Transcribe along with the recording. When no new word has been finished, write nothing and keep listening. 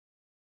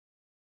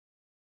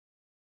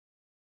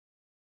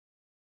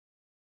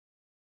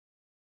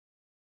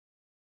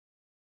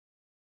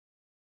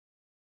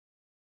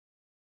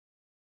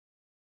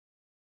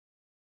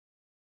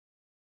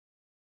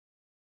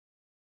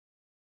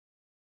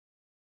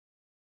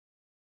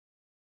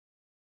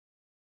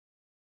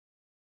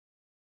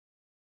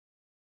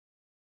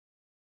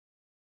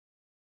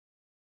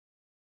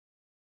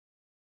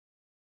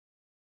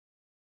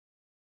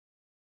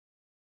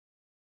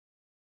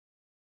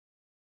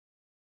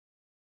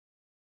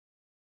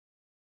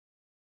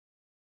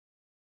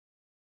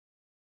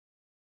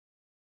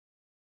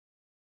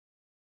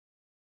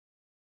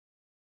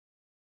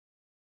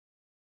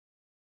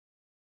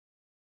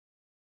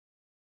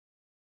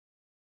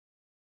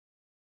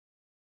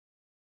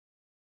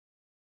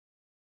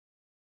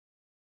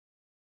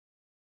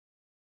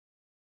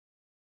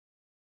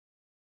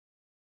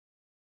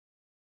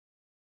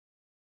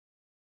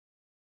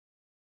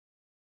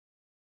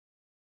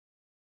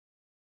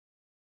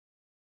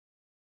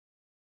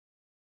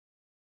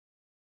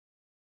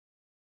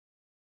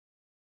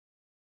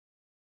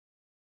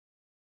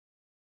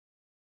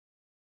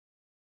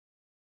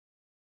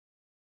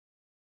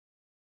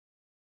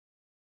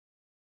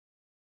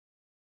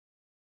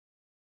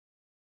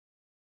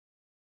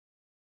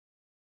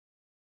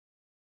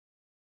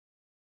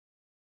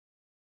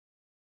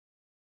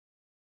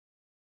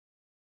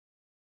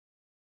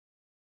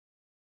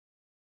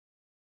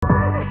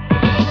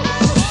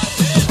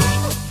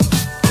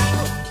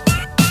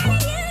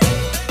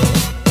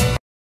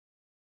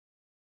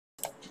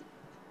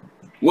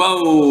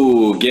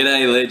Whoa,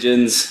 g'day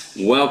legends.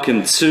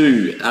 Welcome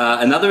to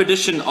another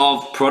edition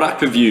of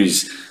product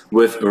reviews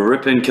with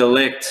Rippin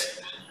Collect.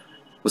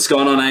 What's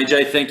going on,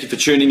 AJ? Thank you for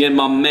tuning in,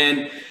 my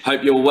man.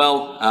 Hope you're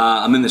well.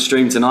 I'm in the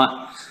stream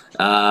tonight,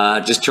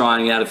 just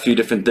trying out a few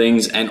different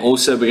things, and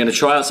also we're going to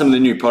try out some of the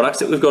new products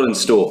that we've got in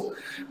store.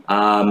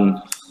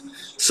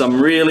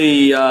 Some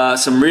really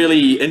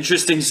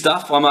interesting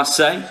stuff, I must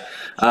say.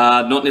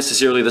 Not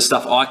necessarily the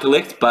stuff I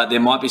collect, but there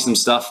might be some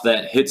stuff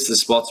that hits the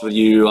spots with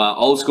you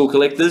old school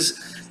collectors.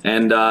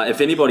 And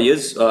if anybody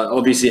is,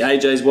 obviously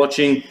AJ's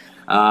watching,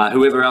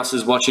 whoever else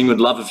is watching,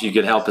 would love if you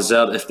could help us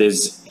out if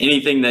there's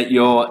anything that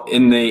you're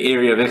in the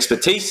area of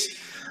expertise.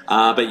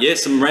 But yeah,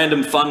 some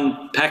random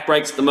fun pack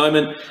breaks at the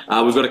moment.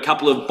 We've got a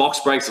couple of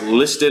box breaks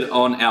listed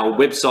on our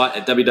website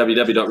at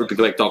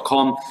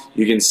www.rippincollect.com.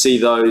 You can see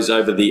those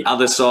over the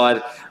other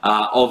side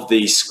of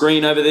the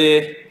screen over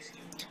there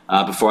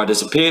before I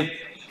disappear.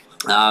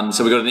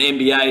 So we've got an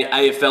NBA,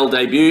 AFL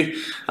debut,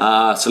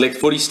 select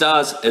footy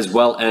stars, as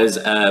well as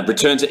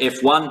return to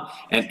F1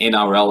 and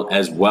NRL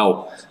as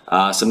well.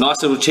 Some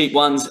nice little cheap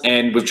ones,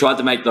 and we've tried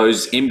to make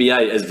those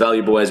NBA as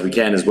valuable as we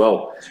can as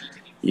well.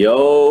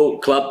 Yo,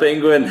 Club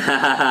Penguin,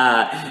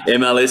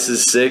 MLS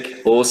is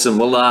sick, awesome.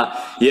 Well,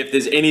 yeah, if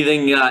there's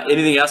anything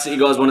else that you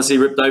guys want to see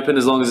ripped open,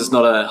 as long as it's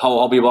not a whole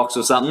hobby box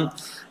or something,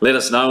 let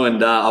us know,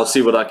 and I'll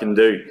see what I can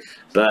do.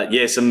 But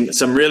yeah, some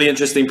really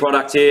interesting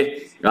product here.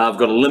 I've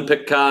got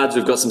Olympic cards,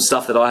 we've got some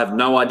stuff that I have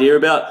no idea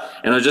about,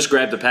 and I just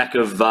grabbed a pack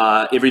of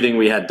everything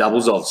we had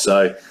doubles of.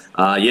 So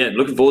yeah,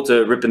 looking forward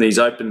to ripping these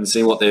open and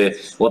seeing what they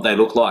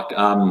look like.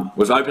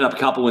 We've opened up a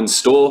couple in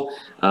store,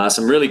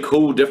 some really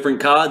cool different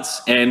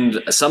cards,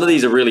 and some of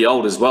these are really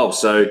old as well,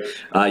 so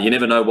you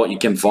never know what you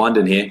can find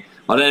in here.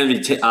 I don't have any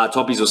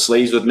toppies or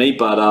sleeves with me,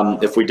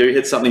 but if we do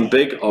hit something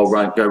big, I'll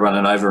go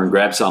running over and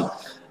grab some.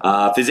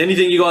 If there's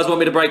anything you guys want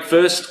me to break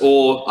first,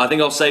 or I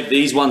think I'll save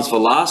these ones for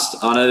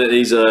last. I know that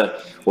these are,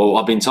 well,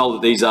 I've been told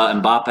that these are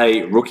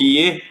Mbappe rookie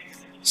year,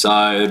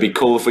 so it'd be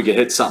cool if we could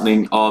hit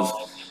something of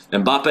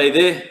Mbappe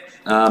there,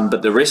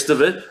 but the rest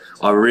of it,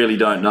 I really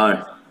don't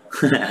know.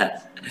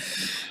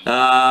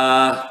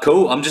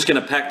 Cool, I'm just going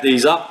to pack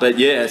these up, but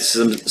yeah,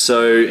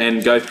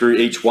 and go through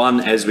each one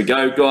as we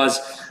go, guys.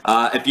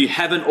 If you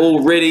haven't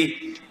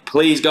already,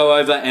 please go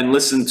over and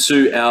listen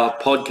to our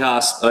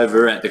podcast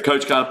over at the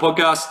Coach Carter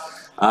Podcast.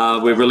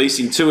 We're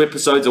releasing 2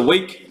 episodes a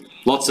week.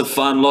 Lots of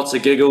fun, lots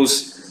of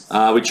giggles.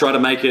 We try to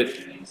make it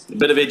a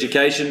bit of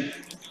education,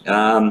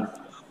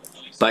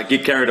 but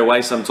get carried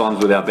away sometimes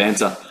with our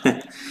banter.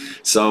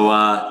 So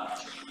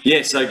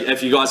yeah, so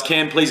if you guys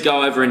can, please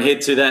go over and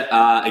head to that.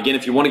 Again,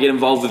 if you want to get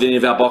involved with any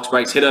of our box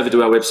breaks, head over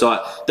to our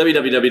website,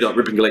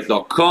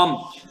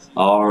 www.rippincollect.com.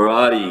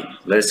 Alrighty,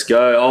 let's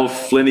go. Oh,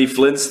 Flinny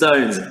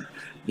Flintstones.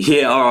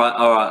 Yeah, all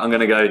right. I'm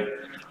gonna go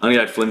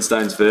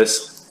Flintstones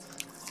first.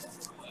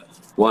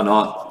 Why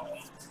not?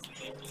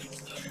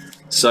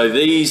 So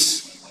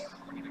these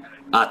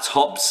are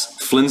Topps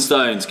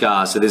Flintstones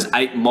cards. So there's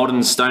 8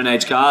 modern Stone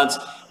Age cards,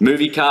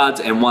 movie cards,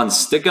 and 1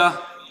 sticker.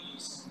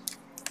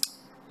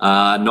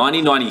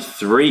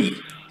 1993.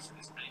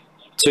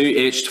 2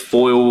 etched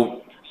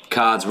foil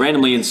cards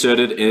randomly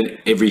inserted in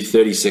every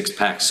 36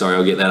 packs. Sorry,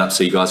 I'll get that up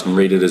so you guys can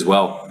read it as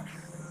well.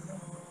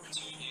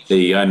 There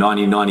you go,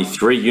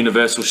 1993,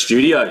 Universal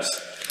Studios.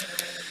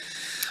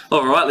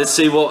 All right, let's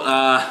see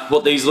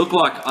what these look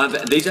like.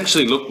 These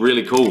actually look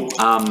really cool.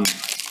 I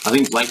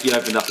think Blakey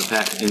opened up the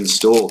pack in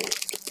store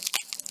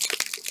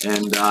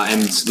and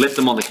left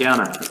them on the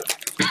counter.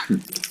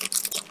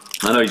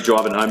 I know he's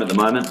driving home at the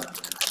moment.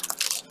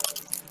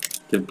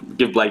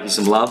 Give Blakey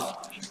some love.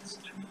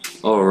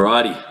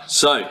 Alrighty,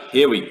 so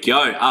here we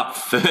go. Up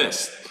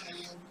first,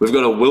 we've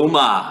got a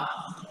Wilmar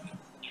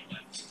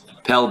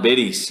Pal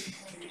Betty's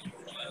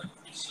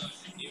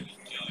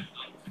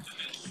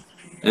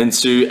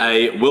into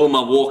a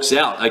Wilma Walks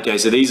Out. Okay,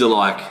 so these are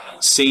like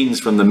scenes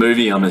from the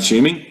movie, I'm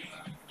assuming.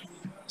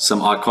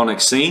 Some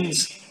iconic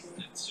scenes.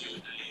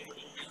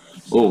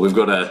 Oh, we've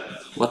got a,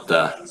 what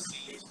the?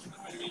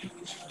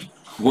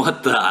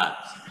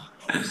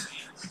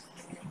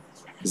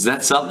 Is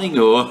that something,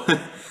 or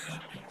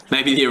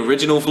maybe the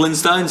original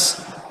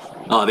Flintstones?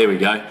 Oh, there we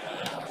go.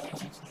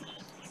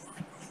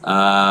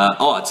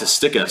 Oh, it's a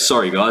sticker.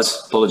 Sorry,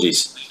 guys.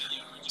 Apologies.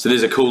 So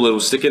there's a cool little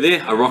sticker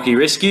there, a Rocky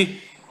Rescue.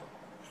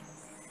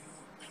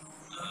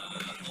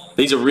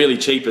 These are really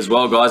cheap as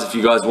well, guys. If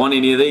you guys want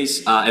any of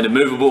these, an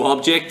immovable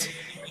object,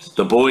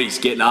 the boys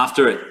getting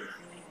after it.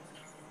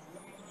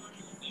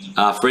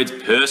 Fred's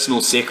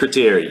personal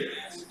secretary,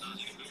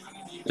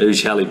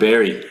 who's Halle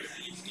Berry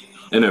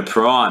in her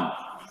prime.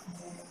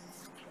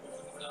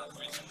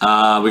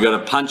 We got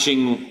a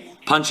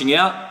punching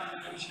out.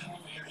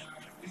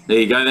 There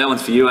you go. That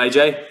one's for you,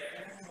 AJ.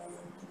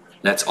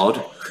 That's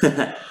odd.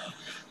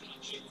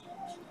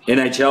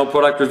 NHL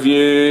product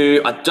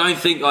review. I don't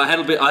think I had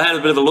a bit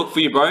of a look for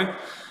you, bro.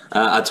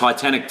 A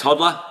Titanic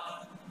toddler.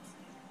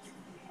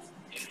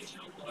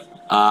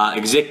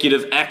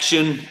 Executive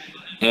action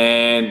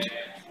and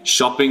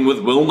shopping with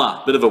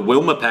Wilma. Bit of a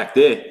Wilma pack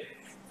there.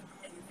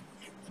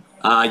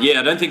 Yeah,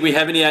 I don't think we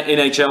have any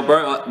NHL,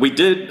 bro. We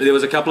did. There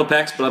was a couple of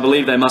packs, but I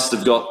believe they must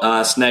have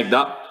got snagged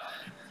up.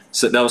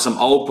 So there was some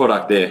old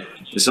product there.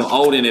 There's some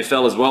old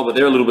NFL as well, but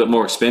they're a little bit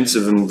more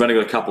expensive, and we've only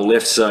got a couple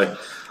left, so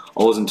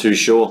I wasn't too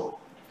sure.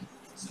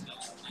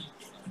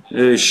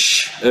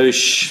 Oosh,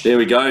 oosh. There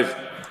we go.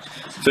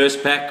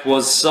 First pack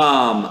was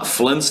some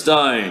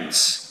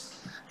Flintstones.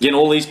 Again,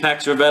 all these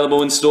packs are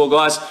available in store,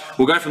 guys.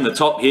 We'll go from the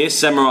top here.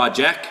 Samurai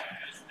Jack.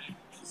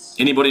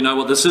 Anybody know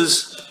what this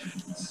is?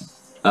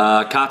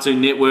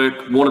 Cartoon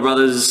Network, Warner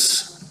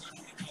Brothers.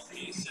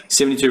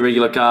 72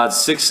 regular cards,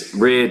 6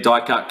 rare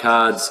die-cut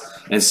cards,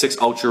 and 6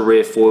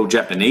 ultra-rare foil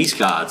Japanese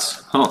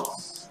cards. Huh.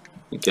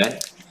 Okay.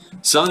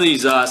 Some of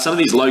these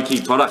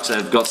low-key products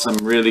have got some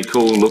really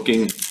cool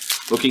looking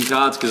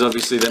cards, because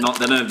obviously they don't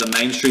have the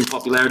mainstream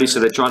popularity, so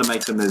they try to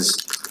make them as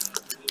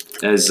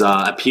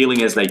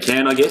appealing as they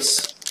can, I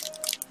guess.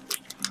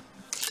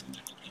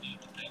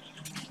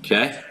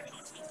 Okay.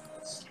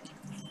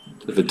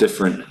 With a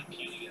different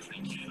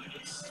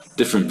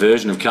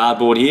version of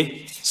cardboard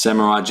here.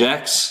 Samurai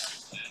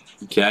Jacks.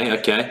 Okay,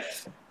 okay.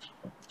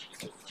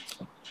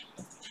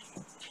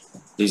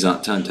 These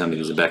aren't, don't tell me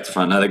these are back to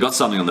front. No, they got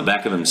something on the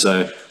back of them,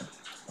 so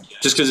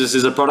just because this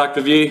is a product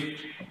review,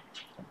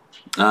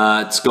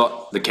 it's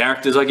got the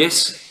characters, I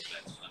guess,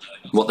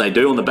 what they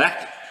do on the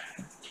back.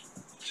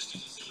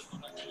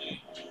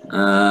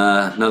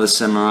 Another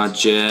Samurai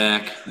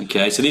Jack.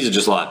 Okay, so these are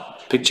just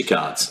like picture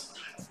cards.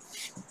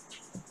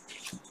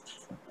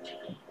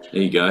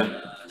 There you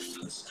go.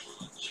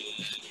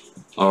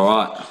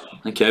 Alright.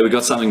 Okay, we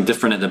got something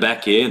different at the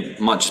back here. It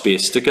might just be a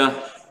sticker.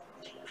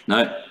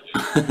 No.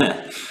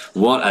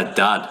 What a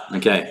dud.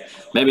 Okay.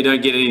 Maybe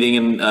don't get anything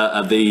in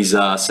of these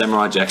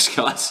Samurai Jacks,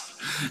 guys.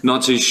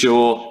 Not too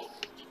sure.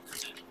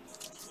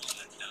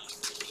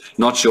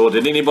 Not sure.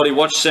 Did anybody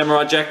watch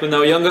Samurai Jack when they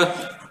were younger?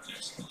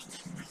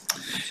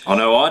 I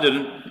know I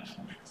didn't.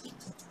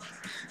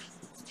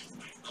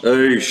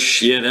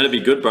 Oosh, yeah, that'd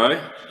be good,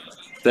 bro.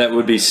 That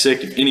would be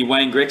sick. Any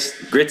Wayne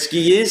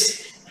Gretzky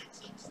years?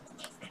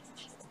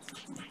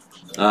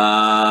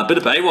 Bit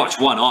of Baywatch,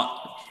 why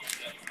not?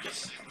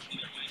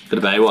 Bit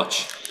of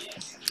Baywatch.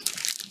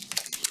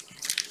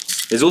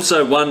 There's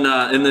also one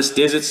in this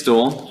Desert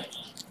Storm.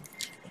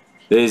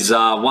 There's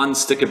one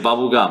stick of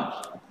bubblegum.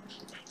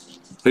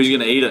 Who's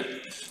going to eat it?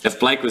 If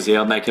Blake was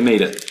here, I'd make him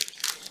eat it.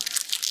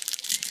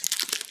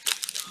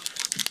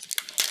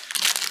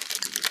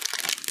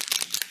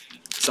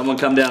 Someone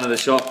come down to the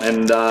shop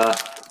and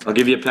I'll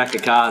give you a pack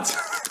of cards.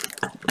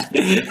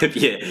 if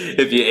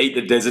you eat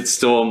the Desert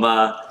Storm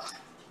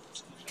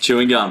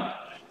chewing gum.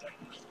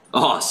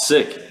 Oh,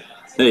 sick.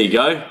 There you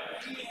go.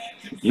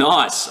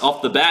 Nice.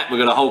 Off the bat, we've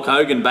got a Hulk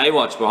Hogan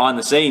Baywatch behind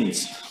the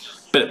scenes.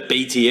 Bit of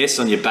BTS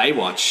on your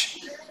Baywatch.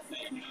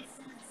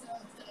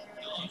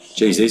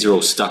 Geez, these are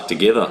all stuck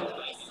together.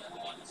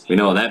 We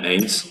know what that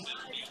means.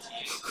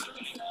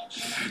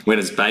 When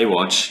it's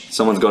Baywatch,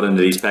 someone's got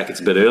into these packets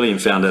a bit early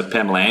and found a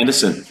Pamela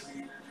Anderson.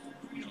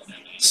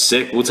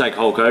 Sick. We'll take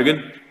Hulk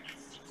Hogan.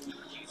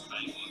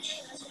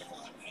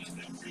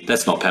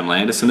 That's not Pamela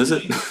Anderson, is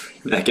it?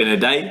 Back in her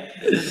day.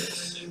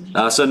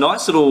 So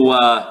nice little,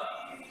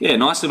 yeah,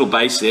 nice little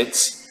base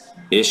sets.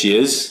 Here she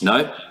is.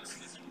 No.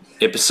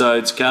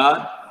 Episodes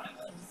card.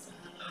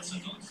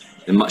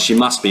 She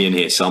must be in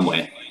here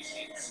somewhere.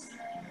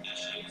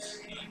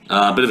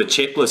 A bit of a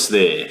checklist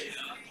there.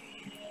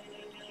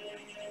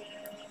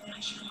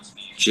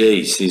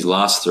 Jeez, these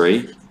last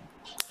three.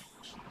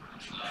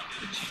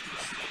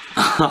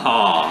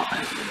 Oh,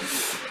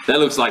 that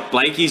looks like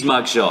Blakey's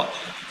mugshot.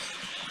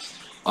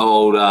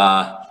 Old,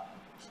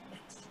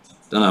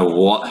 don't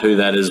know who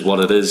that is, what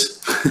it is.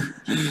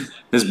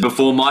 This is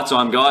before my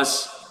time,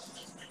 guys.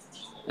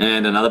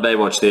 And another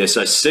Baywatch there.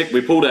 So sick.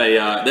 We pulled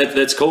a,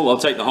 that's cool. I'll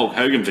take the Hulk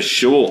Hogan for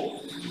sure.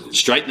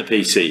 Straight in the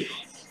PC.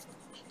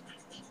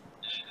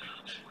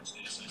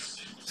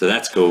 So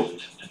that's cool.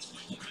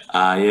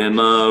 I am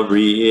a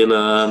real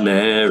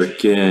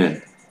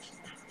American.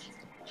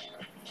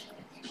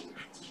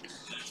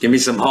 Give me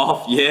some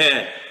off,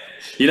 yeah.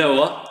 You know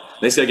what?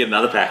 Let's go get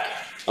another pack.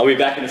 I'll be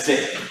back in a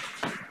sec.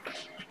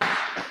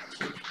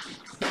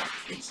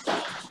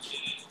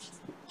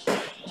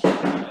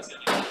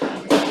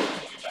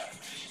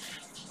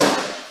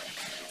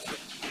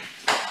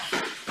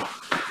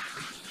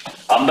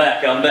 I'm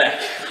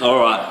back. All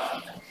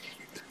right.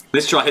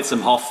 Let's try hit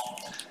some Hoff.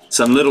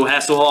 Some little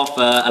Hasselhoff,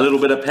 a little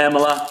bit of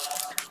Pamela.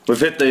 We've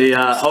hit the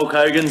Hulk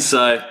Hogan,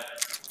 so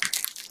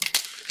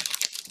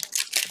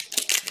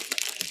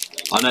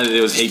I know that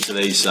there was heaps of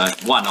these, so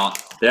why not?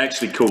 They're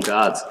actually cool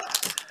cards.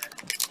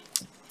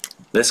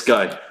 Let's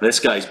go. Let's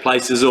go. He's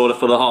placed his order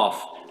for the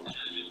Hoff.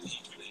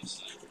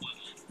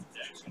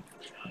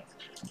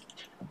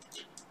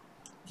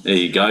 There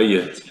you go,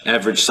 your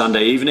average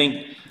Sunday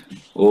evening.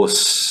 Or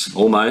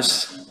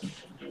almost.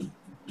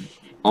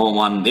 On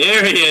one.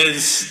 There he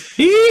is!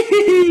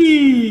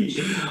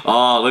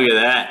 Oh, look at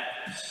that.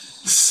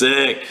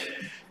 Sick.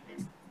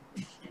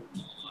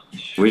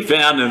 We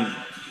found him.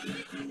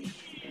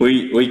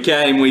 We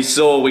came, we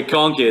saw, we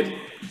conquered.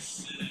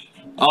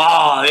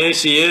 Oh, there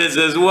she is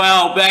as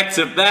well, back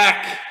to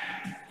back.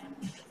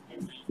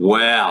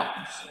 Wow.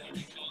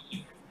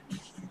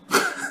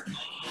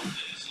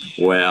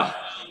 Wow.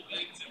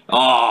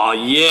 Oh,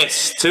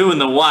 yes, 2 in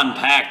the 1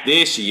 pack.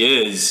 There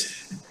she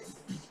is.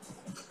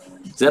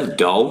 Is that a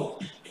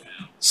goal?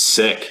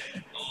 Sick.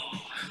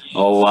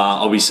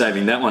 I'll be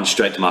saving that one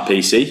straight to my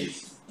PC.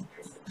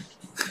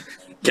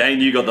 Kane,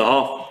 you got the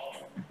hop.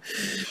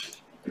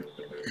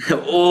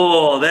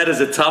 Oh, that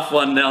is a tough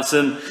one,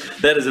 Nelson.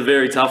 That is a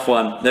very tough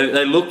one.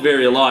 They look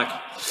very alike.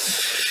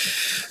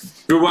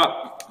 Grew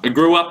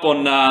up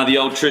on the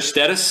old Trish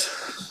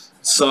Status,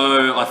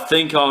 so I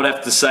think I would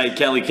have to say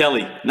Kelly.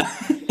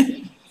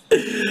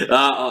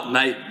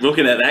 Mate,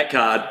 looking at that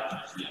card,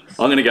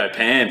 I'm going to go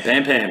Pam.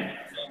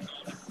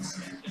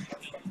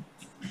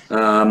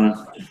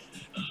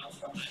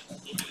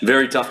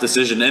 Very tough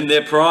decision. In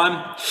their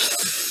prime,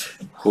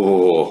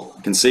 oh,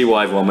 can see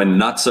why everyone went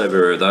nuts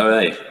over her though,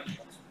 eh?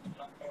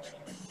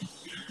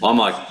 I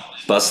might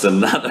bust a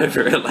nut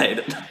over it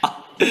later.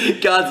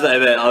 Can't say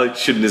that. I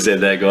shouldn't have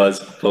said that,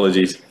 guys.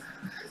 Apologies.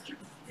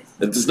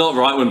 It's not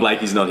right when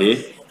Blakey's not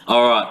here.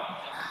 All right.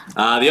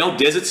 The old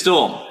Desert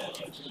Storm.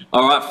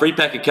 All right. Free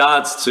pack of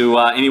cards to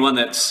anyone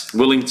that's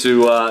willing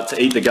to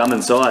eat the gum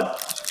inside.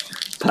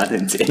 Pun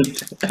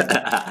intended.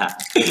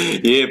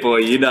 Yeah, boy.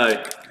 You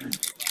know.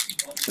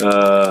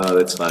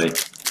 That's funny.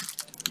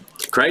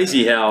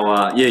 Crazy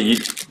how yeah you.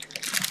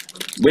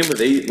 When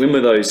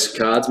were those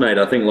cards made?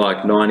 I think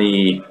like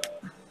 95.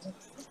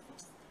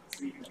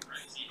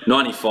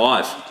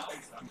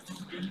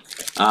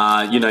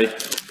 You know,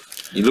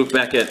 you look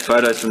back at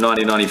photos from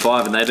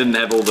 1995 and they didn't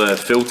have all the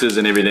filters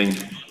and everything.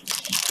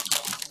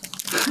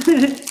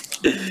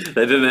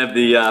 They didn't have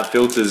the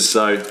filters,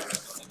 so...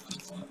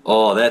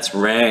 Oh, that's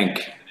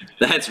rank.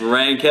 That's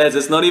rank, as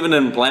it's not even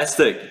in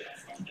plastic.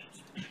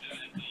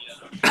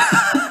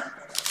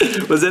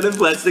 Was that in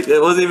plastic?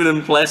 It wasn't even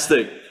in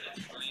plastic.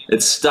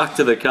 It's stuck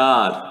to the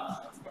card.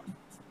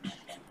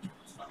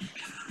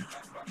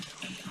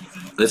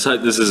 Let's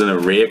hope this isn't a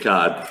rare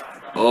card.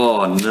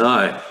 Oh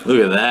no,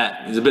 look at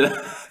that. There's a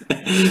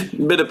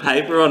bit of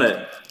paper on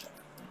it.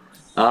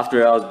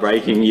 After hours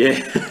breaking, yeah.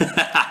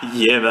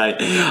 Yeah,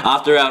 mate.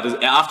 After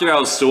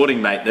hours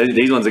sorting, mate.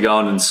 These ones are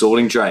going in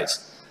sorting trays.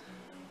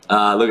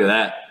 Look at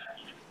that.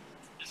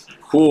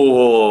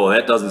 Whoa,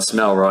 that doesn't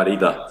smell right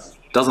either.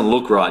 Doesn't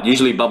look right.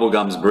 Usually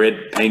bubblegum's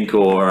red, pink,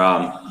 or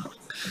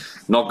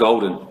not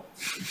golden.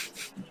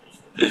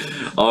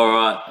 All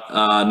right,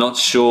 not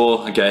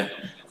sure. Okay,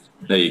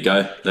 there you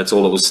go. That's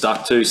all it was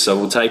stuck to, so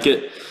we'll take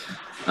it.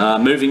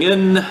 Moving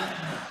in,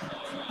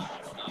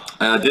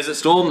 Desert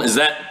Storm. Was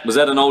that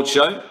an old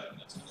show?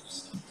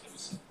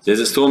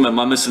 Desert Storm. Am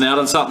I missing out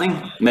on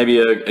something? Maybe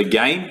a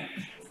game?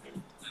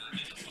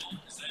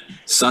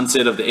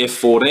 Sunset of the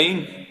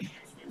F-14.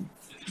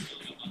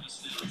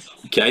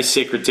 Okay,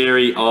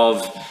 Secretary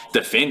of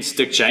Defense,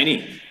 Dick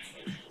Cheney.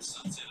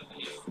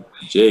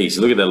 Jeez,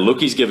 look at the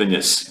look he's giving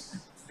us.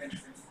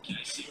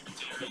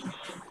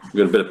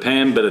 We've got a bit of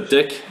Pam, bit of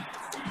Dick.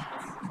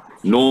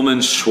 Norman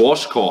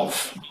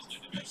Schwarzkopf.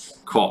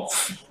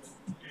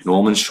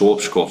 Norman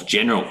Schwarzkopf,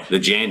 General, the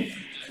Gen.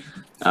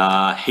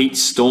 Heat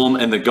Storm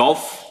in the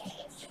Gulf.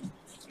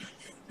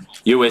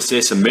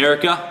 USS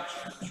America.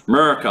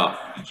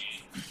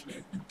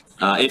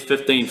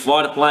 F-15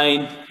 fighter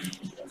plane.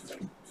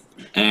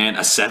 And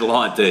a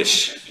satellite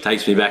dish.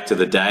 Takes me back to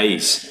the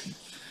days.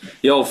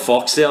 The old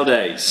Foxtel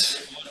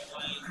days.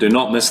 Do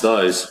not miss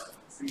those.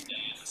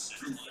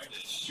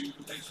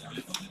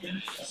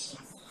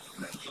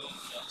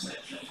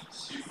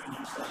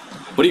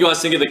 What do you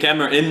guys think of the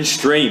camera in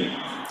stream?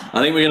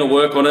 I think we're going to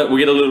work on it. We'll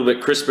get a little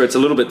bit crisper. It's a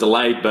little bit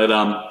delayed, but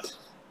I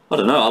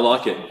don't know. I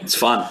like it. It's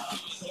fun. I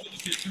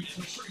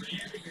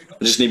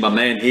just need my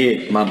man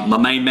here, my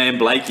main man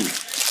Blakey.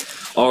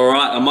 All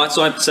right, I might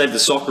save the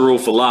soccer rule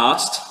for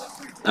last.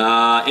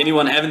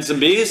 Anyone having some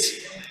beers?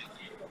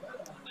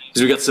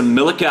 Because we've got some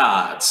Miller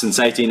cards since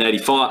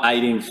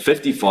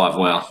 1855,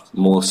 well,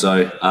 more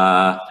so.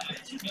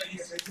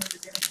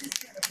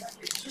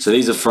 So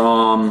these are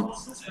from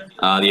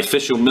the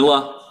official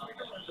Miller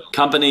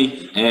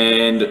company,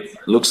 and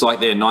looks like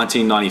they're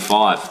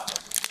 1995.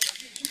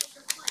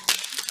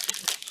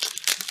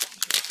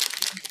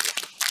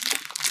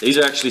 These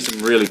are actually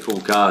some really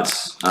cool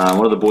cards.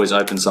 One of the boys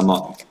opened some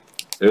up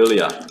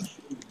earlier.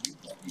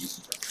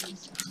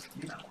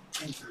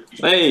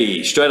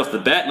 Hey, straight off the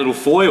bat, little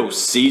foil,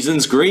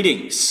 season's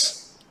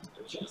greetings.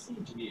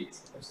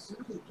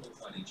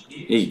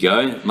 There you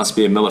go, must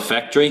be a Miller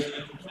factory.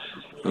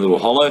 A little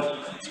hollow.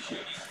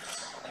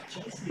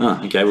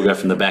 Oh, okay, we'll go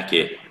from the back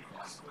here.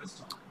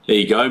 There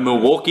you go,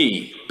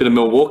 Milwaukee. Bit of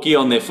Milwaukee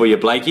on there for you,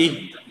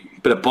 Blakey.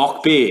 Bit of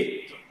Bock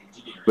beer.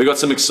 We got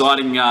some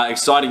exciting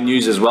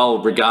news as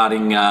well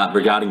regarding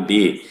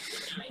beer.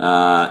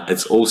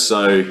 It's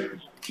also,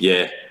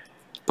 yeah,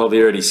 probably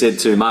already said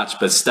too much,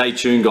 but stay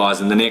tuned, guys.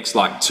 In the next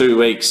like 2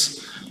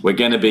 weeks, we're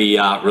going to be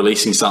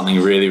releasing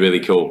something really, really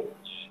cool.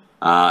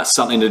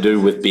 Something to do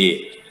with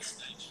beer.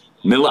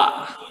 Miller,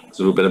 a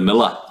little bit of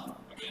Miller.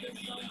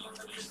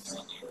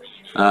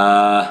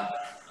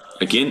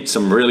 Again,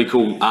 some really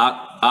cool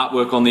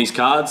artwork on these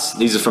cards.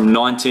 These are from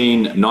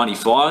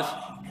 1995.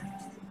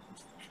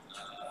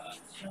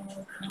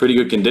 Pretty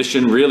good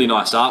condition, really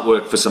nice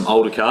artwork for some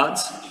older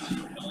cards.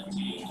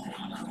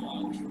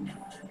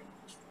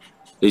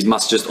 These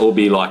must just all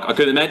be like, I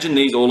could imagine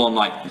these all on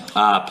like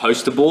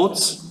poster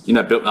boards, you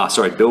know,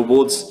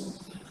 billboards.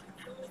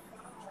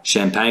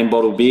 Champagne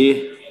bottle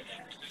beer.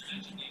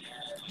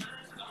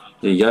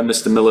 There you go,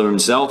 Mr. Miller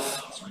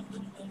himself.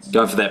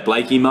 Going for that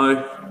Blake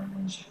emo.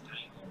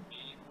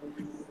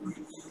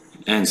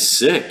 And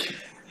sick.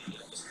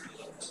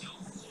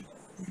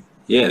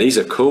 Yeah, these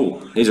are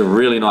cool. These are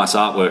really nice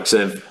artwork.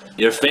 So if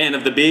you're a fan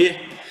of the beer,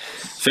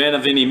 fan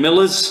of any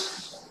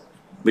Millers,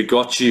 we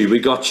got you,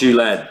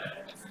 lad.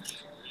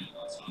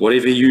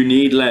 Whatever you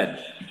need,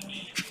 lad.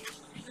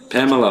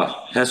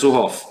 Pamela,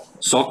 Hasselhoff,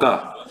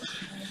 Soccer,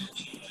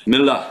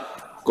 Miller,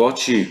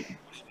 got you.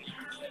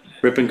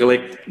 Rippin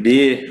collect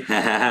beer.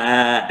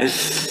 Yeah,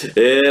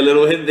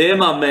 little hint there,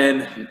 my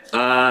man.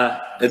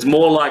 It's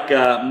more like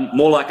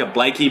a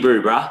Blakey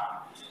brew, bruh.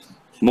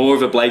 More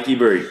of a Blakey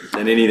brew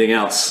than anything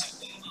else.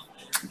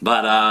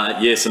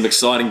 But yeah, some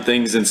exciting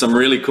things and some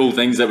really cool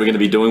things that we're going to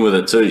be doing with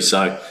it too.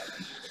 So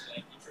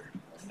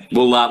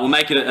we'll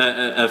make it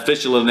an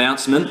official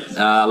announcement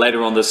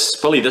later on this,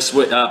 probably this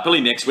week,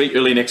 probably next week,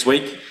 early next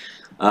week.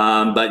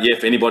 But yeah,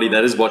 for anybody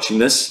that is watching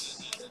this,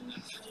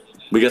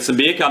 we got some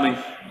beer coming.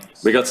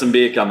 We got some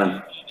beer coming,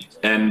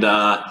 and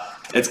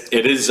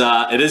it is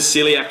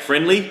celiac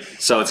friendly,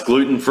 so it's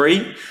gluten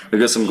free. We've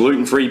got some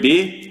gluten free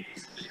beer.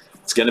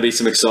 It's going to be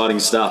some exciting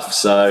stuff.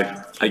 So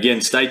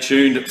again, stay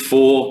tuned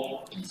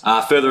for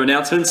further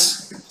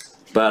announcements.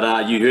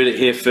 But you heard it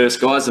here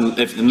first, guys. And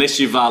unless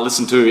you've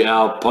listened to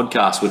our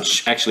podcast,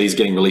 which actually is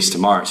getting released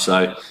tomorrow,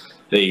 so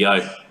there you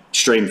go,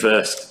 stream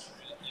first.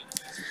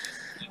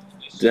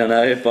 Don't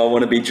know if I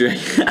want to be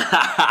drinking.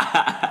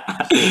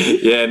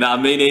 Yeah, nah,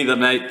 me neither,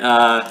 mate.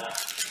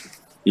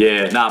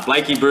 Yeah, nah,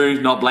 Blakey brew,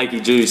 not Blakey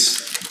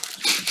juice.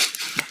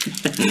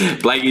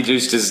 Blakey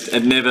juice just,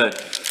 it never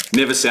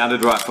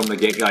sounded right from the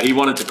get-go. He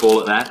wanted to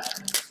call it that.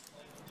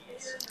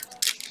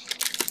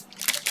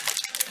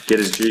 Get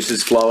his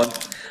juices flowing.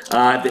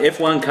 The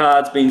F1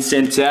 card's been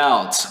sent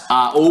out.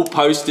 All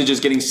postage is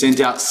getting sent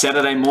out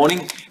Saturday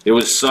morning. There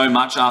was so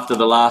much after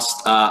the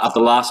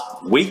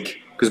last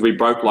week because we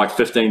broke like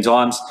 15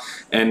 times,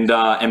 and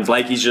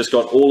Blakey's just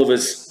got all of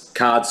his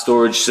card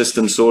storage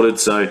system sorted,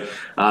 so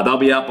they'll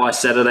be out by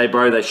Saturday,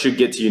 bro. They should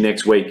get to you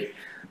next week.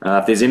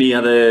 If there's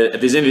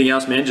anything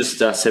else, man, just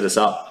set us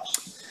up.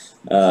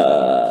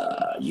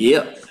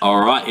 Yeah.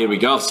 All right, here we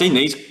go. I've seen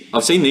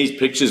these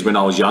pictures when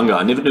I was younger.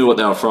 I never knew what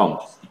they were from.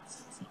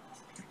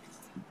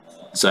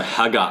 So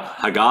Hagar,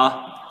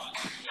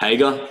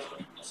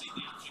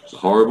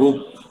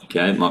 horrible.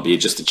 Okay, it might be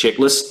just a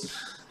checklist.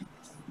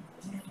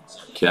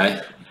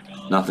 Okay,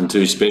 nothing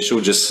too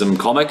special, just some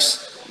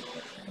comics.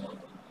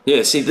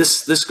 Yeah, see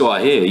this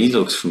guy here, he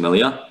looks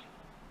familiar.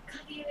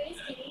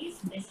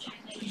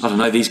 I don't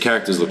know, these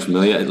characters look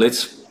familiar.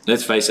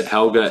 Let's face it,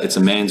 Helga, it's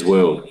a man's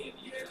world.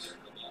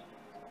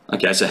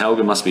 Okay, so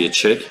Helga must be a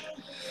chick.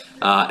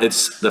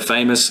 It's the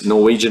famous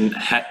Norwegian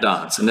hat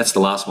dance, and that's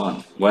the last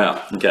one.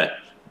 Wow, okay.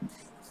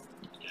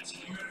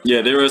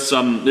 Yeah, there are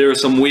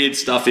some weird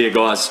stuff here,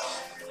 guys.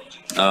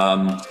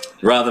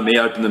 Rather me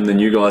open them than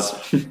you guys.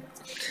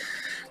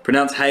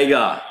 Pronounce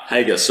Hagar.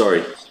 Hagar,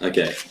 sorry.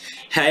 Okay.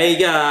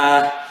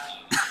 Hagar.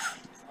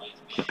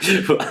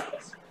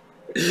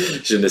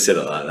 Shouldn't have said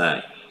it like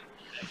that.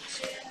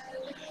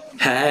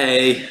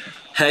 Hey,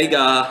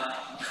 Hagar.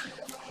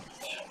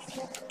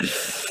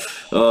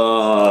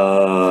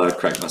 Oh, I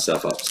crack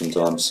myself up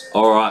sometimes.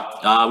 All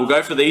right, we'll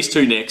go for these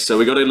two next. So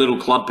we got a little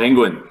Club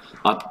Penguin,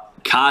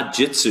 card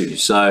jitsu.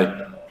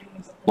 So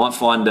might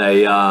find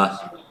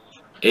a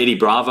Eddie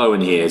Bravo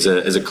in here as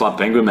a Club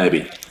Penguin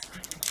maybe.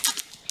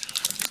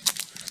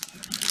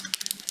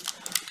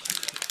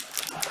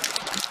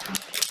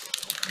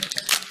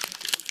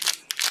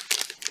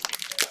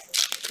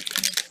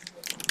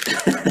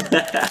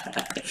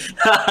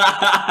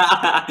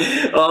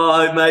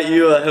 Oh, mate,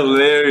 you are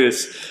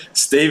hilarious.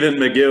 Stephen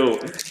McGill.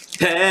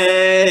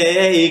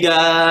 Hey,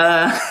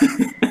 guy.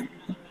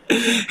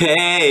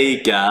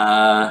 Hey,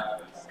 guy.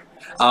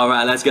 All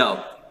right, let's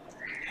go.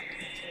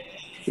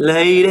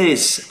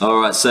 Ladies.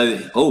 All right, so,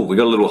 we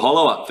got a little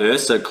holo up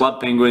first. So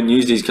Club Penguin,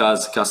 use these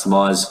cards to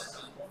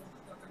customize.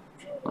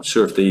 Not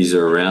sure if these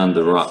are around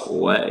the right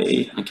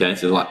way. Okay,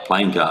 so they're like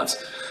playing cards.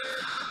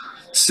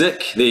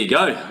 Sick. There you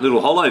go.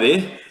 Little holo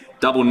there.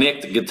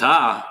 Double-necked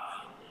guitar.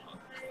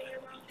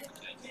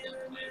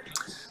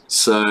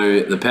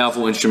 So the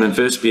powerful instrument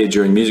first appeared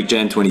during Music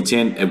Jam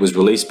 2010. It was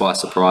released by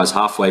surprise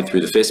halfway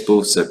through the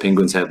festival, so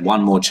Penguins had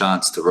one more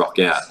chance to rock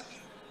out.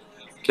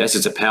 Okay, so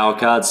it's a power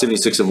card,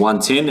 76 of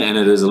 110, and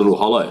it is a little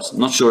holo. I'm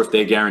not sure if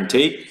they're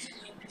guaranteed.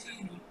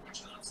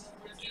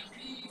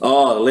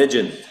 Oh,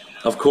 legend.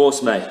 Of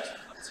course, mate.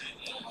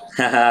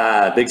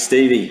 Haha, Big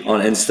Stevie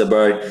on Insta,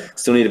 bro.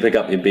 Still need to pick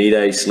up your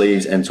B-Day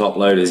sleeves and top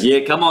loaders. Yeah,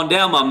 come on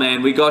down, my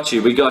man. We got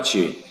you. We got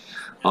you.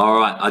 All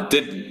right, I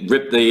did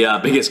rip the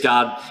biggest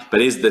card,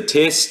 but here's the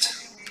test.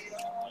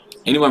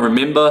 Anyone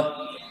remember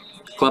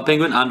Club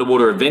Penguin?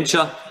 Underwater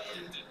Adventure,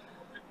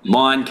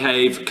 Mine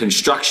Cave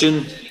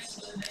Construction,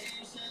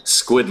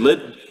 Squid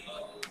Lid,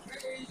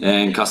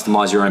 and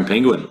Customize Your Own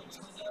Penguin.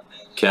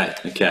 Okay,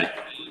 okay.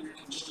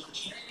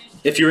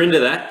 If you're into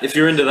that,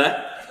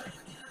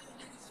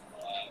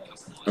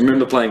 I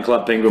remember playing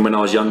Club Penguin when I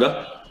was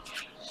younger.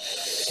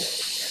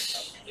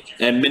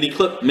 And mini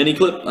clip,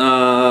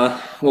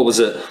 what was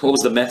it? What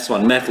was the maths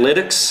one?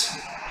 Mathletics?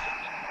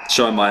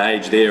 Showing my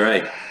age there,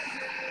 eh?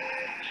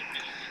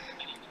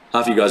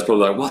 Half of you guys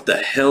probably like, what the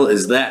hell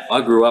is that? I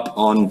grew up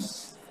on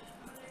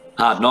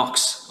Hard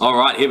Knocks. All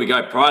right, here we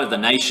go. Pride of the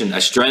Nation,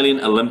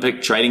 Australian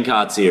Olympic Trading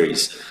Card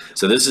Series.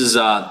 So this is,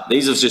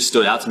 these have just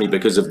stood out to me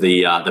because of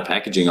the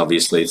packaging,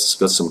 obviously. It's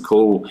got some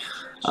cool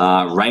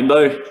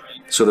rainbow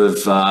sort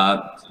of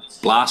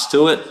blast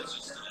to it.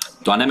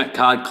 Dynamic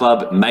Card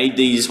Club made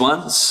these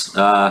ones.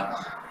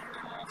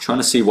 Trying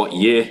to see what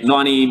year,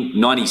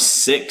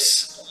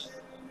 1996.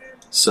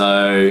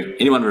 So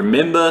anyone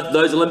remember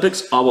those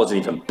Olympics? I wasn't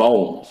even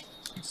born.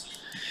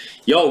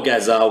 Yo,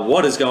 Gaza,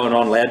 what is going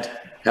on, lad?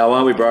 How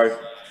are we, bro?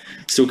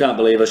 Still can't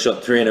believe I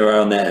shot 3 in a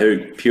row on that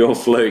hoop. Pure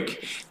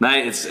fluke,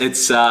 mate. It's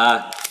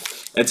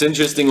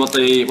interesting what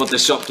the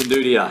shot can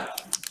do to you.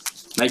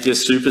 Make you a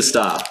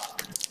superstar.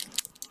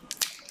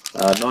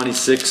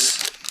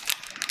 96.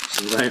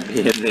 She won't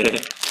be in there.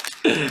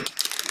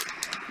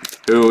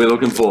 Who are we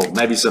looking for?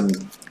 Maybe some.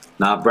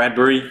 Nah,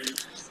 Bradbury.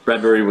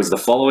 Bradbury was the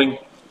following.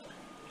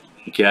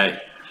 Okay.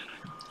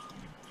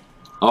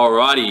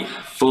 Alrighty,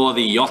 for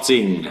the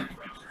yachting.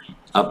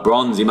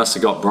 Bronze, he must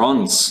have got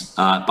bronze.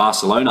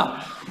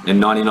 Barcelona in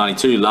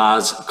 1992,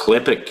 Lars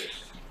Klepik.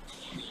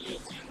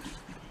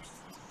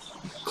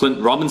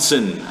 Clint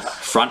Robinson,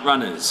 front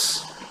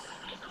runners.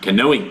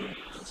 Canoeing.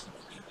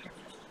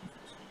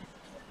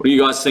 What do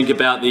you guys think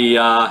about the,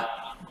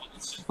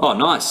 oh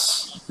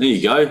nice, there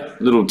you go.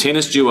 Little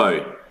tennis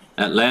duo,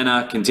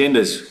 Atlanta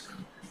contenders.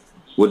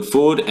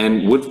 Woodford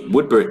and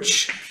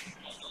Woodbridge.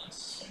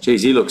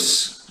 Geez, he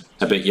looks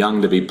a bit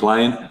young to be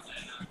playing.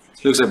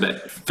 He looks about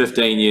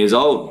 15 years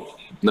old.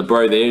 And the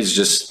bro there is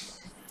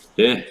just,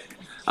 yeah.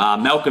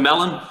 Malcolm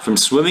Allen from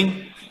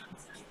swimming.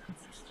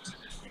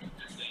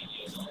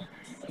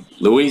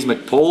 Louise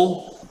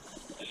McPaul.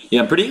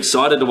 Yeah, I'm pretty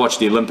excited to watch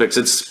the Olympics.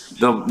 It's,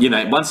 the, you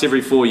know, once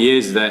every 4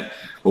 years that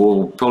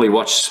we'll probably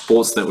watch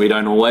sports that we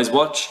don't always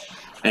watch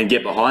and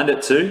get behind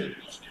it too.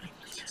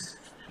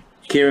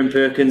 Kieran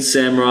Perkins,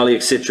 Sam Riley,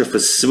 etc. for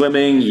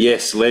swimming.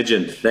 Yes,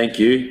 legend. Thank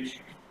you.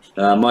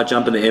 Might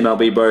jump in the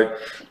MLB, bro.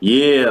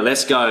 Yeah,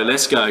 let's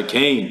go,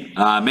 keen.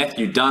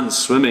 Matthew Dunn,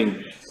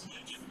 swimming.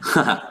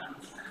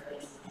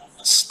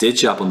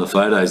 Stitch up on the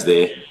photos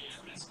there.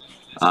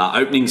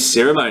 Opening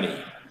ceremony.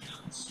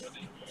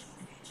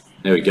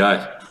 There we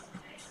go.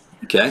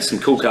 Okay, some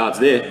cool cards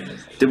there.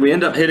 Did we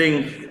end up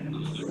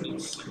hitting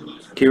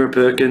Kieran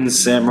Perkins,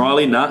 Sam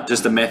Riley? Nah,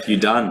 just a Matthew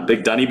Dunn,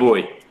 big Dunny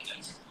boy.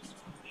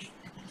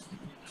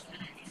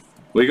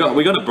 We got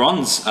a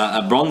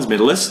bronze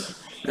medalist.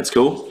 That's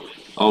cool.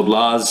 Old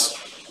Lars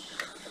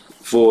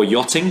for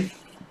yachting.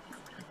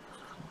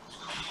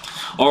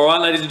 All right,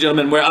 ladies and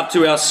gentlemen, we're up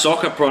to our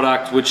soccer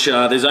product, which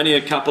there's only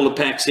a couple of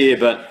packs here,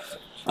 but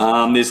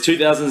there's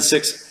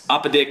 2006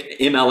 Upper Deck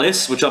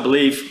MLS, which I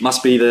believe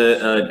must be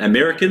the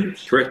American.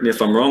 Correct me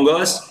if I'm wrong,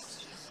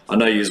 guys. I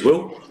know you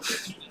will.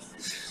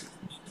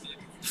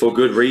 For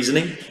good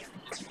reasoning.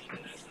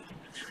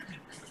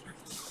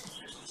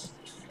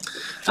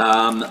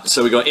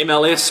 So we got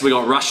MLS, we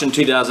got Russian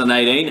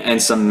 2018,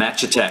 and some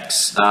match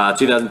attacks,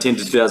 2010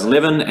 to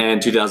 2011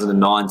 and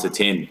 2009 to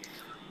 10.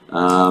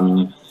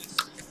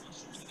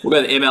 We'll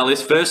go to the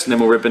MLS first, and then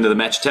we'll rip into the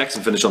match attacks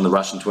and finish on the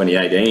Russian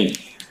 2018.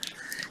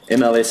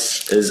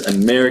 MLS is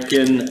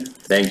American.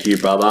 Thank you,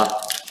 brother.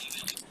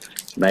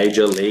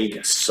 Major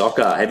League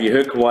Soccer. Have you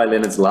heard Kawhi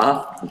Leonard's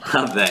laugh?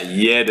 Love that.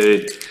 Yeah,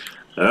 dude.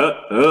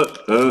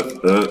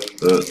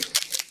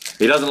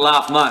 He doesn't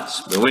laugh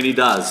much, but when he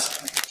does,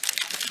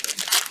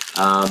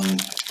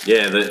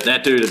 yeah,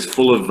 that dude is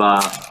full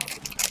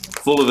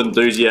of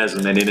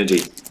enthusiasm and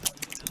energy.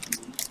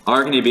 I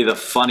reckon he'd be the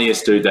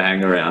funniest dude to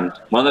hang around.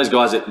 One of those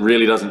guys that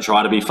really doesn't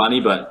try to be funny,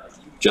 but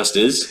just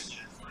is.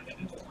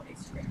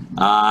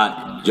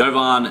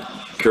 Jovan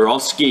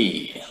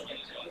Kurowski.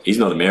 He's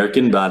not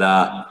American,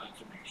 but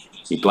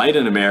he played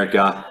in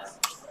America.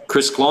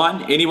 Chris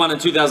Klein. Anyone in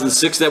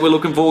 2006 that we're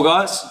looking for,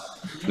 guys?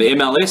 The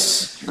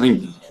MLS. I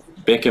think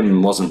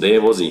Beckham wasn't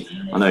there, was he?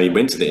 I know he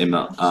went to the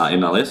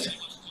MLS.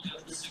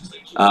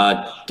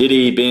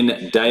 Didi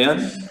Ben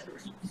Dayan.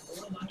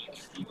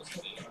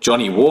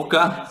 Johnny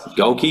Walker,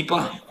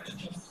 goalkeeper.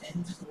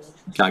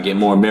 Can't get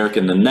more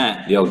American than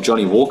that, the old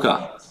Johnny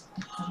Walker.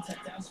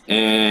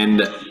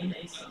 And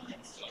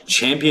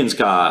Champions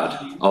card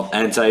of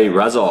Ante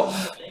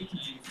Razov.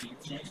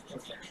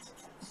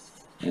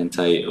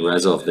 Ante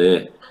Razov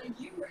there.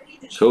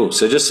 Cool,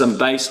 so just some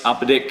base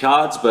upper deck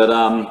cards, but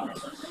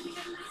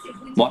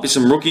might be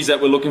some rookies that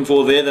we're looking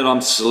for there that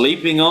I'm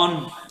sleeping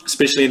on,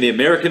 especially in the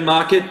American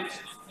market.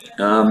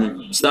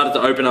 Started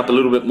to open up a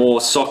little bit more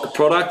soccer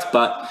product,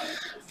 but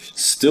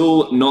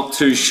still not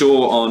too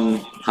sure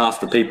on half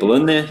the people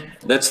in there.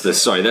 That's the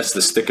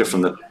sticker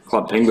from the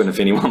Club Penguin, if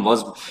anyone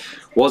was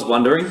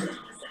wondering.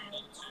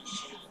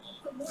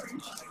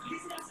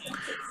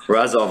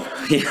 Razov.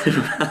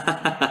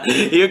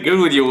 You're good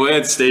with your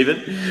words,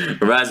 Stephen.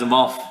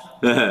 Razumov.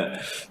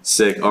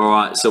 Sick. All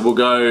right, so we'll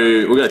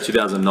go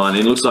 2009.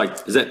 It looks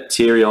like, is that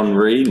Thierry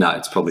Henry? No,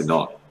 it's probably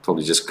not.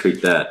 Probably just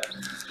cooked that.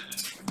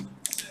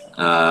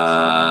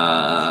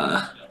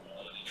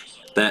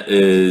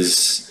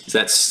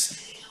 That's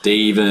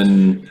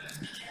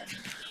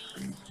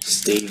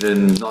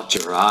Steven, not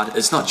Gerrard.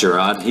 It's not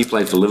Gerrard. He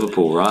played for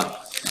Liverpool, right?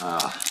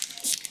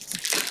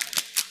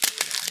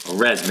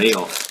 Razz me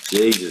off.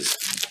 Jesus.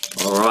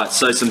 All right,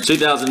 so some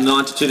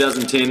 2009 to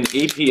 2010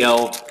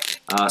 EPL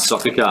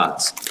soccer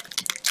cards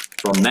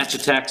from Match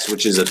Attacks,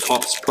 which is a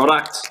Topps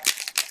product.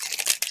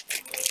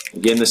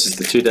 Again, this is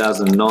the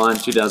 2009,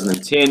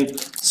 2010,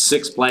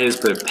 6 players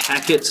per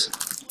packet.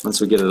 Once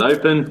we get it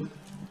open.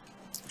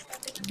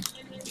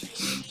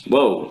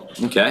 Whoa,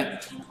 okay.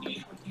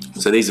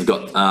 So these have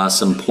got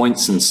some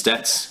points and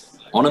stats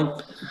on them.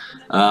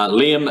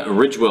 Liam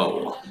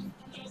Ridgewell.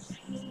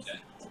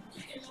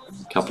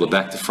 Couple of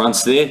back to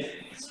fronts there.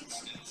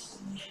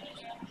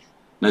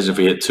 Imagine if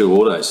we had 2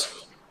 autos.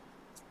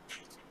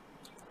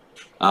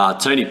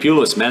 Tony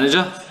Pulis,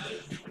 manager.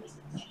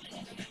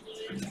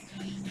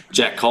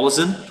 Jack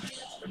Collison.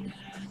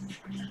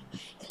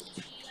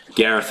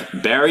 Gareth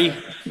Barry,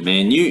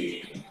 Man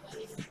U.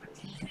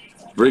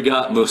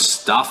 Riga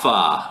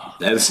Mustafa.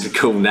 That is a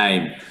cool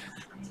name.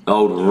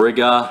 Old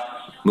Riga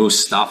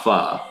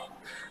Mustafa.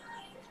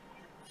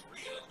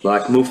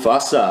 Like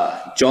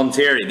Mufasa. John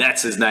Terry,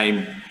 that's his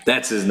name.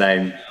 That's his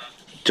name.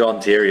 John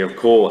Terry, of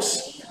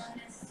course.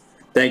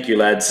 Thank you,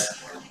 lads.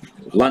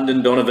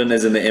 London Donovan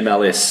is in the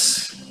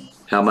MLS.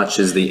 How much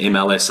is the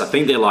MLS? I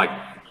think they're like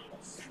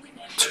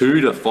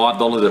 $2 to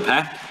 $5 a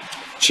pack.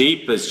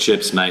 Cheap as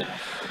chips, mate.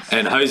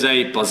 And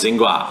Jose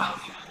Bozingua.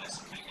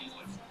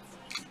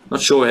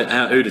 Not sure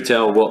who to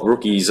tell what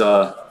rookies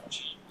are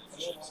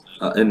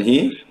in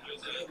here.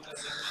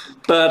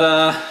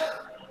 But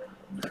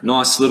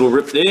nice little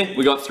rip there.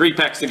 We got 3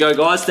 packs to go,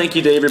 guys. Thank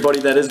you to everybody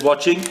that is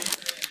watching.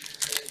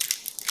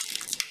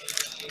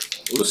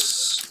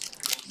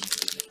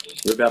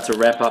 We're about to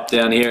wrap up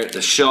down here at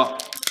the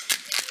shop.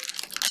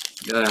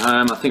 Go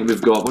home. I think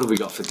we've got, what have we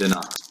got for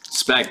dinner?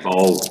 Spag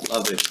bowl.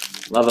 Love it.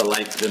 Love a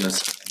late dinner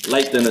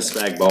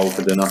spag bowl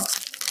for dinner.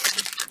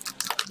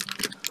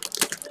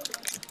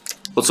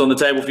 What's on the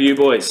table for you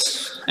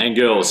boys and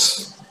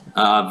girls?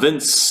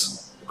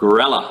 Vince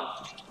Grella.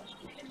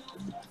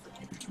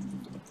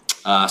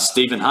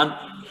 Stephen Hunt.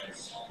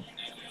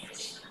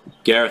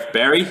 Gareth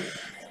Barry.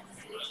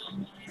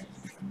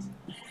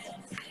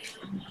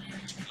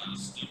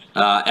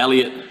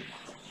 Elliot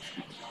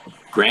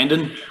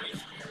Grandin.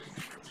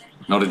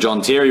 Not a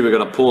John Terry. We've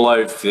got a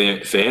Paulo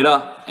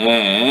Ferreira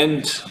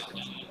and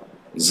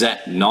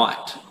Zat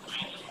Knight.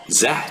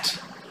 Zat.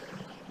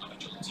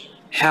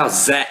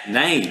 How's that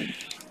name?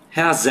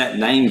 How's that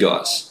name,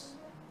 guys?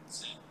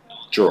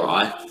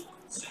 Dry.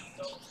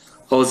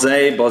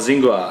 Jose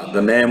Bozingua,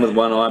 the man with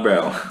one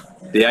eyebrow.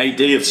 The AD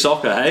of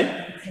soccer,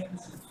 hey?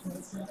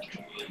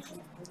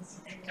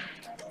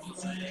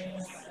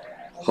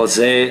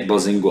 Jose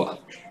Bozingua.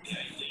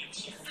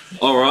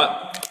 All right.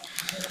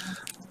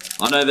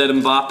 I know that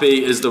Mbappe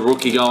is the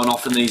rookie going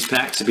off in these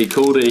packs. It'd be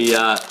cool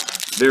to,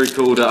 very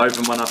cool to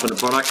open one up in a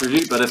product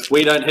review. But if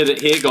we don't hit it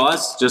here,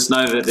 guys, just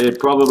know that there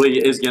probably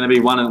is going to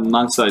be one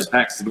amongst those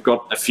packs. We've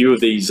got a few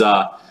of these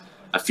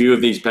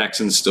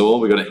packs in store.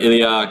 We've got an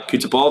Ilya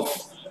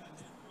Kutupov.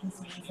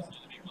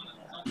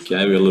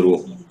 Okay, we're a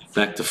little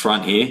back to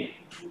front here.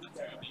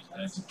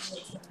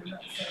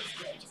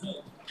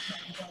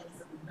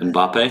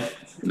 Mbappe,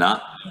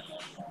 nah.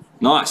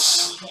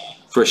 Nice.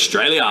 For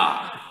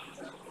Australia.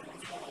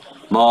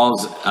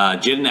 Miles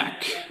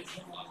Jedinak.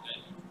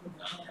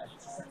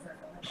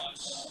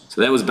 So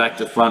that was back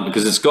to front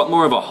because it's got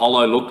more of a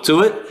hollow look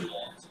to it.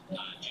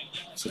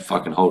 So if I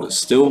can hold it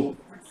still.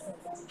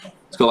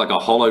 It's got like a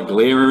hollow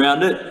glare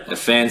around it. A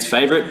fan's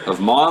favorite of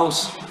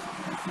Miles.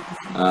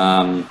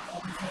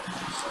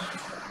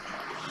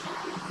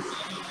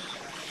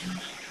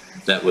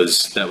 That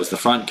was the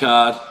front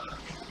card.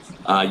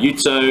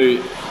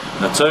 Yuto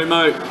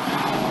Natomo.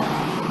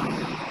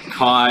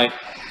 Kai.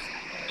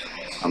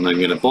 I'm not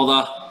going to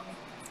bother.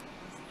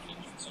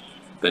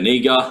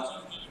 Beniga.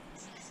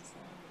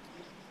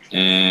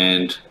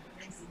 And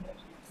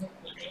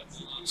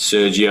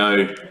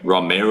Sergio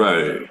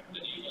Romero.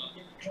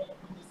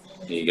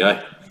 There you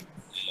go.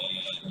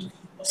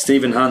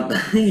 Stephen Hunt.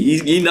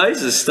 he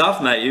knows his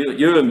stuff, mate.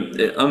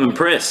 I'm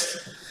impressed.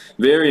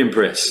 Very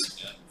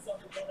impressed.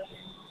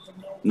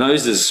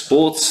 Knows his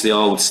sports, the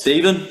old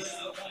Stephen.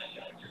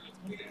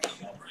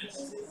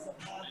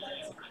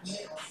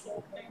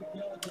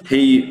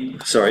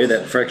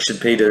 That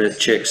fractured Peter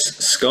Cech's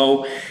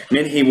skull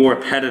meant he wore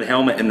a padded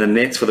helmet in the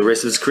nets for the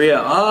rest of his career.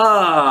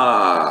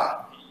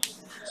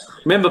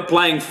 Remember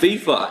playing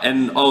FIFA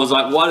and I was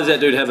like, why does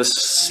that dude have a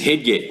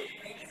headgear?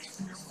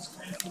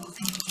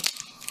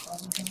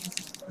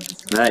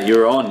 Nah,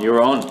 you're on.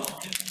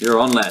 You're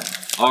on, lad.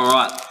 All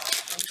right.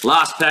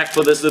 Last pack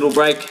for this little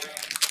break.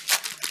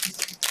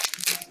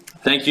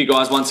 Thank you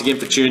guys once again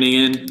for tuning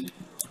in.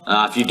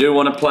 If you do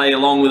want to play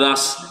along with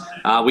us,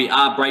 we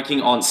are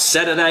breaking on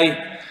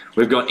Saturday.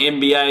 We've got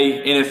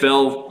NBA,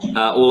 NFL,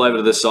 all over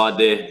to the side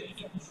there.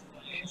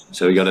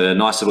 So we got a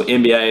nice little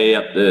NBA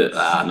up the,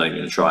 I'm not even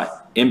going to try.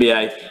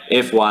 NBA,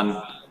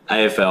 F1,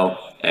 AFL,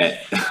 and,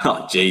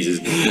 oh Jesus,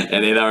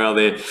 and NRL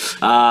there.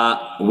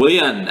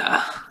 William,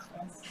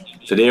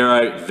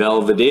 Federo,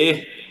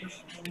 Valverde,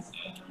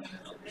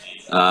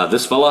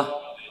 this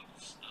fella,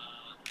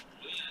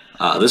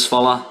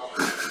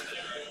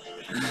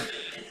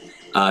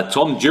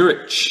 Tom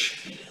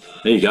Juric.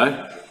 There you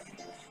go.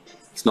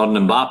 It's not an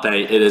Mbappe,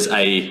 it is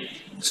a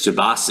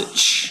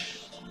Subasic.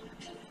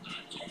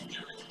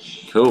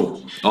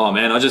 Cool. Oh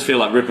man, I just feel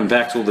like ripping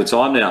packs all the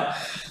time now.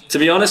 To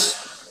be honest,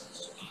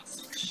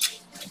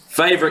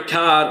 favorite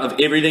card of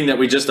everything that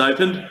we just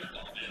opened,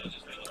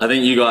 I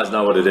think you guys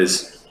know what it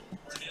is.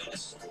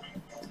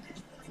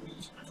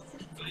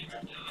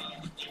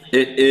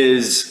 It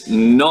is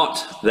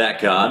not that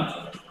card,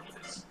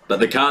 but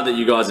the card that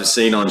you guys have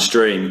seen on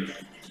stream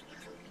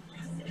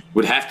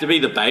would have to be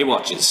the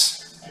Baywatchers.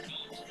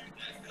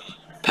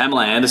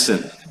 Pamela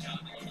Anderson.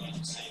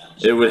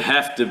 It would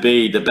have to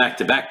be the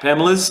back-to-back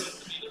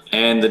Pamelas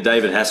and the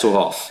David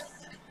Hasselhoff.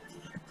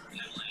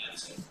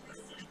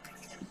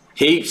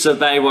 Heaps of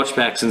Baywatch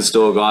packs in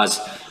store, guys.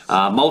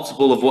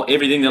 Multiple of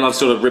everything that I've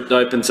sort of ripped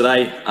open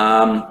today.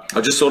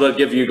 I'll just sort of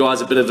give you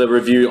guys a bit of a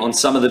review on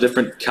some of the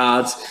different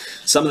cards,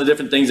 some of the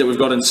different things that we've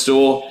got in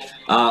store.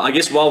 I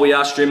guess while we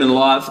are streaming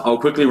live, I'll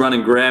quickly run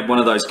and grab one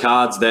of those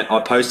cards that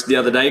I posted the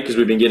other day because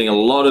we've been getting a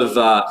lot of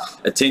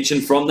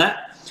attention from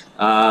that.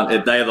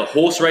 They are the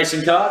horse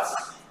racing cards.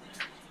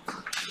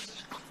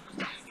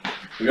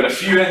 We've got a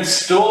few in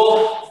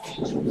store.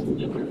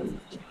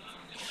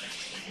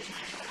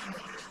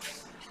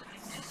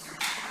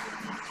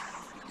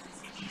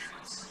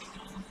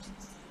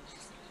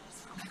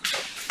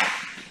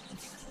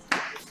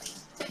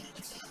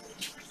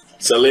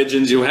 So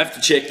legends, you'll have to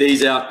check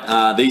these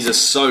out. These are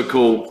so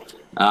cool.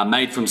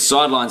 Made from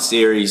Sideline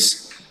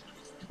Series.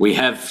 We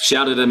have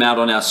shouted them out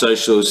on our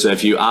socials, so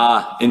if you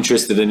are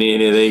interested in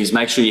any of these,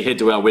 make sure you head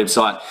to our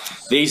website.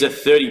 These are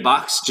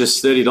 $30,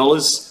 just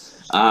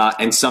 $30.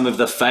 And some of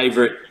the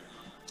favorite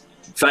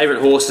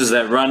horses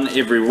that run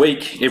every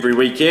week, every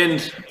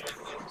weekend.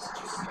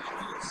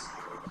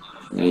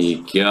 There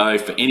you go,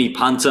 for any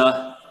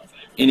punter,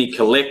 any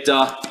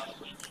collector.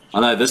 I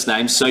know this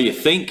name, So You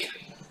Think.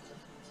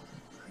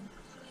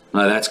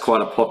 No, that's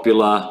quite a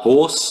popular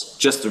horse.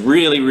 Just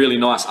really, really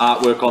nice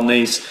artwork on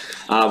these.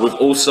 We've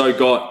also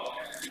got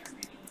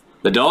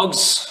the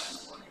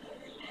dogs.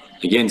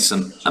 Again,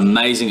 some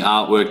amazing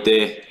artwork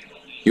there.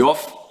 You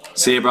off?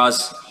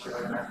 Zebras.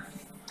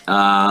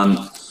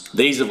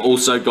 These have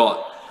also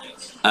got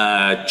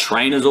a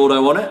trainer's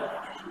auto on it.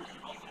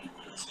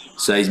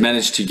 So he's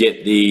managed to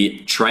get the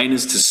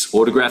trainers to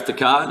autograph the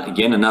card.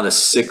 Again, another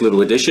sick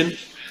little addition.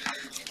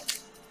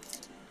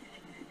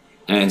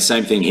 And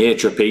same thing here,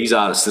 trapeze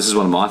artist. This is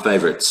one of my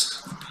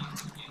favorites.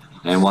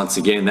 And once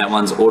again, that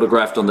one's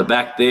autographed on the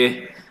back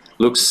there.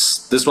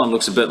 This one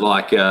looks a bit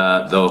like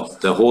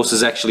the horse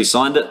has actually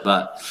signed it,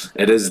 but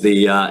it is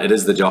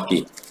the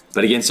jockey.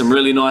 But again, some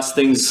really nice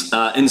things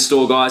in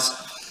store, guys.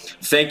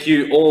 Thank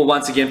you all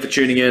once again for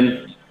tuning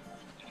in.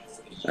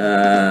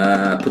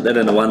 Put that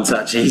in a one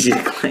touch, easy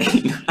to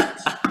clean.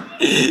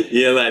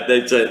 Yeah, mate,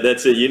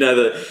 that's it. You know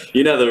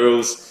the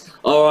rules.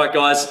 All right,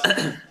 guys.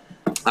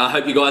 I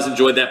hope you guys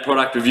enjoyed that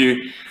product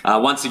review.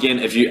 Once again,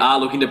 if you are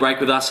looking to break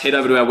with us, head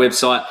over to our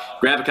website,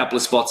 grab a couple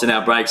of spots in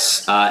our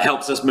breaks. It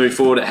helps us move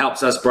forward. It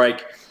helps us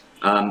break.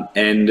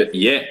 And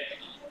yeah,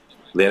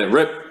 let it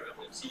rip.